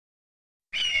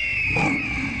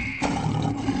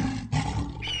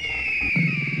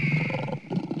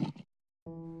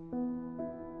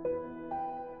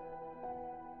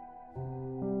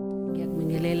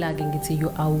ukuthi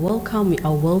you are welcome, we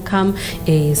are welcome.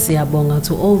 Siyabonga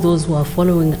to all those who are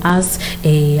following us,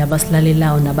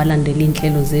 abasilalelayo nabalandela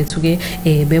inhlelo zethu ke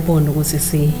bebona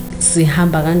ukuthi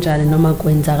sihamba kanjani noma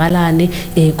kwenzakalani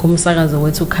kumsakazo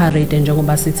wethu Carr Radio,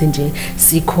 njengoba sithi nje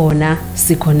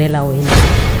sikhonela wena.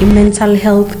 I-mental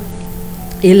health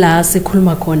ila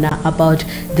sikhuluma khona about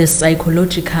the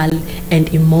psychological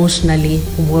and emotionally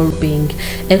well-being.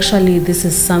 Actually, this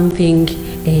is something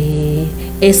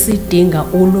esidinga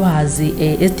ulwazi,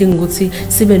 esidinga ukuthi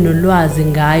sibe nolwazi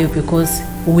ngayo, because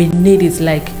we need it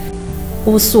like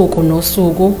usuku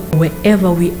nosuku,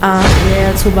 wherever we are.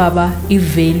 Where to baba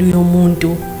i-value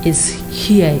yomuntu is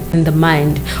here in the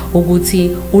mind,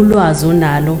 ukuthi ulwazi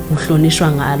onalo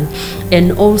uhlonishwa ngalo.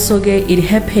 And also ke it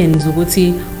happens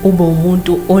ukuthi ube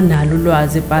umuntu onalo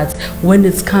ulwazi, but when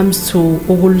it comes to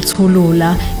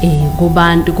ukulithulula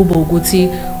kubantu kube ukuthi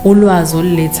ulwazi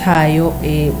olulethayo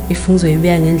ifunzo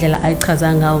ibeka ngendlela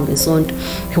ayichaza ngawo ngesonto.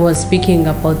 He was speaking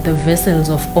about the vessels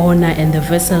of honor and the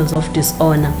vessels of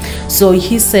dishonor. So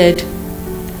he said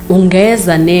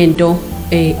ungeza nento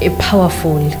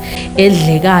powerful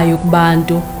edlekayo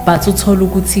kubantu, but uthola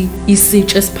ukuthi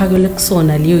isitshe esiphakele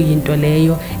kusona leyo yinto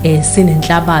leyo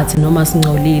sinenhlabathi noma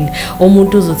singcolile.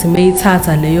 Umuntu uzothi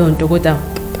mayithatha leyo nto kodwa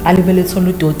alibele thola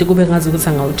udoti kube ngazi ukuthi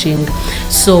angawujinga.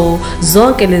 So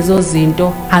zonke lezo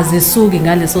zinto azisuki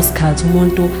ngaleso sikhathi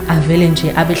umuntu avele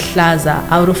nje abehlaza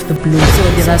out of the blue. So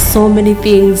there are so many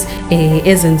things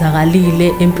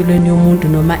ezenzakalile empilweni yomuntu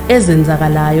noma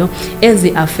ezenzakalayo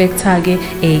ezi-affecta ke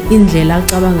indlela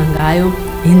acabanga ngayo,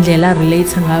 indlela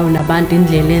relate ngayo nabantu,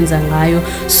 indlela enza ngayo.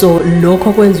 So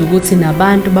lokho kwenza ukuthi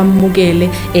nabantu bamukele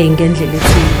ngendlela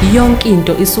ethile. Yonke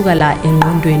into isuka la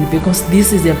engqondweni, because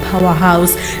this is a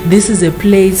powerhouse, this is a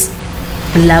place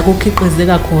la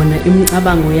kukhiqizeka khona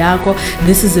imicabango yakho.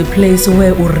 This is a place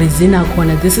where urizina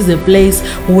khona. This is a place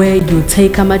where you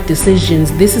take ama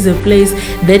decisions. This is a place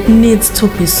that needs to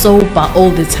be sober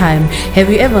all the time. Have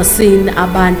you ever seen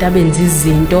abantu abenza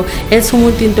izinto ethi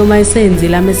umuntu into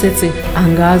mayisenzile amesethi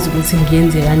angazi ukuthi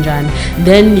ngiyenze kanjani?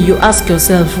 Then you ask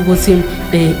yourself ukuthi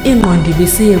ingqondo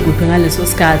ibisiye kuphi ngaleso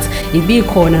sikhathi,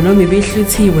 ibikhona noma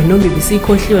ibihlithiwe noma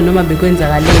ibisikhohliwe noma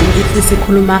bekwenzakaleni. Ithi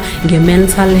sikhuluma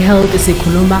nge-mental health,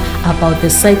 sikhuluma about the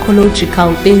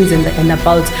psychological things and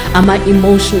about ama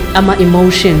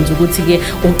emotions, ukuthi ke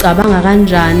ucabanga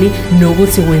kanjani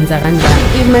nokuthi wenza kanjani.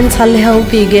 I-mental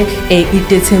health ke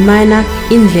idetermine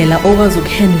indlela okwazi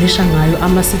ukuhandlisha ngayo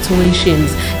ama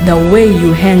situations, the way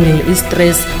you handle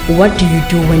stress. What do you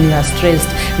do when you are stressed?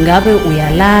 Ngabe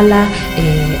uyalala,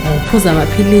 uphuza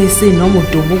amaphilisi noma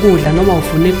uduba ukudla noma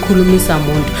ufuna ukukhulumisa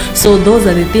umuntu? So those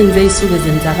are the things ezisuke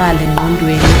zenzakala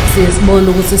engqondweni. Siyasibona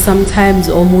ukuthi sometimes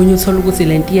omunye uthola ukuthi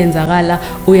lento iyenzakala,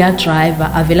 uya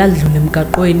driver avela adlule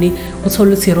emgaqweni,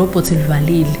 uthola ukuthi irobot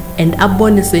livalile and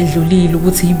abone sedlulile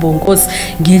ukuthi yibonkosi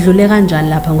ngidlule kanjani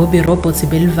lapha ngoba irobot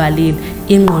belivalile,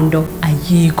 ingqondo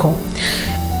ayikho.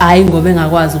 Hayi ngoba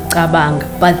engakwazi ukucabanga,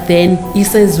 but then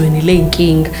isezweni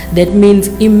lenkinga. That means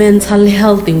i-mental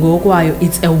health ngokwayo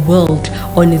it's a world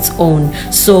on its own.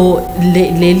 So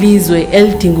lelizwe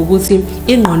elidinga ukuthi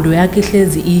ingqondo yakhe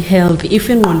ihlezi i-healthy. If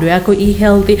ingqondo yakho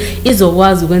i-healthy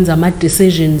izokwazi ukwenza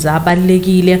ama-decisions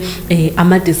abalekile,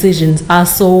 ama-decisions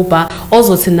asober,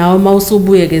 ozothi nawe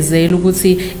mawusubuyekezela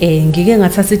ukuthi ngike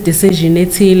ngathatha i-decision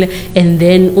ethile and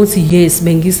then uthi yes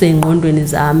bengise engqondweni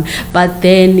zami. But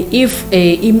then if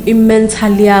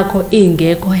mental yakho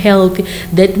ingekho healthy,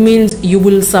 that means you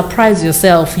will surprise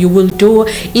yourself. You will do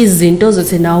izinto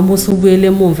zothi nawe musubuyele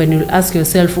emuva and you'll ask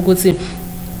yourself ukuthi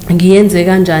ngiyenze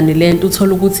kanjani lento,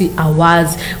 uthola ukuthi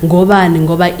awazi ngobani,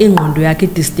 ngoba ingqondo yakhe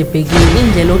idisturbekile.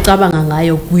 Indlela ocabanga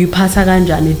ngayo kuyiphatha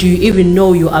kanjani? Do you even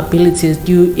know your abilities?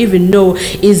 Do you even know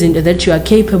izinto that you are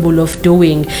capable of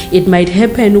doing? It might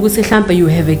happen ukuthi mhlambe you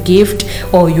have a gift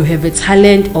or you have a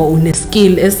talent or une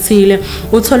skill esithile,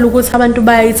 uthola ukuthi abantu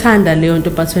bayayithanda leyo nto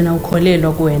but wena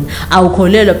ukholelwa kuwena.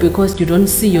 Awukholelwa because you don't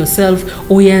see yourself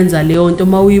uyenza leyo nto.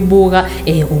 Mawuyibuka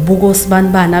ubuka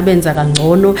osibani abenza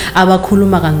kangcono,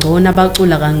 abakhuluma kangcono,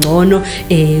 abacula kangcono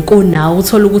kunawe,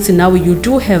 uthola ukuthi nawe you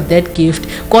do have that gift,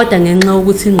 kodwa ngenxa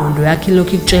ukuthi ingqondo yakhe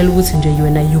lokho ikutshela ukuthi nje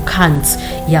wena you can't,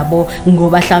 yabo,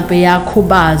 ngoba mhlambe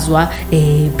yakhubazwa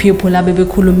people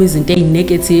abebekhuluma izinto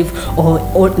ezinegative,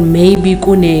 or maybe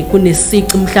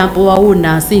kunesici mhlambe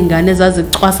wawunaso izingane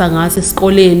ezazicwasa ngaso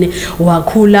esikoleni,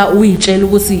 wakhula uyitshela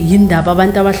ukuthi yindaba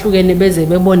abantu abahlukene beze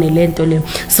bebone lento le.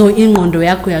 So ingqondo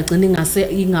yakho yagcina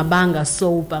ingabanga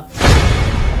sober.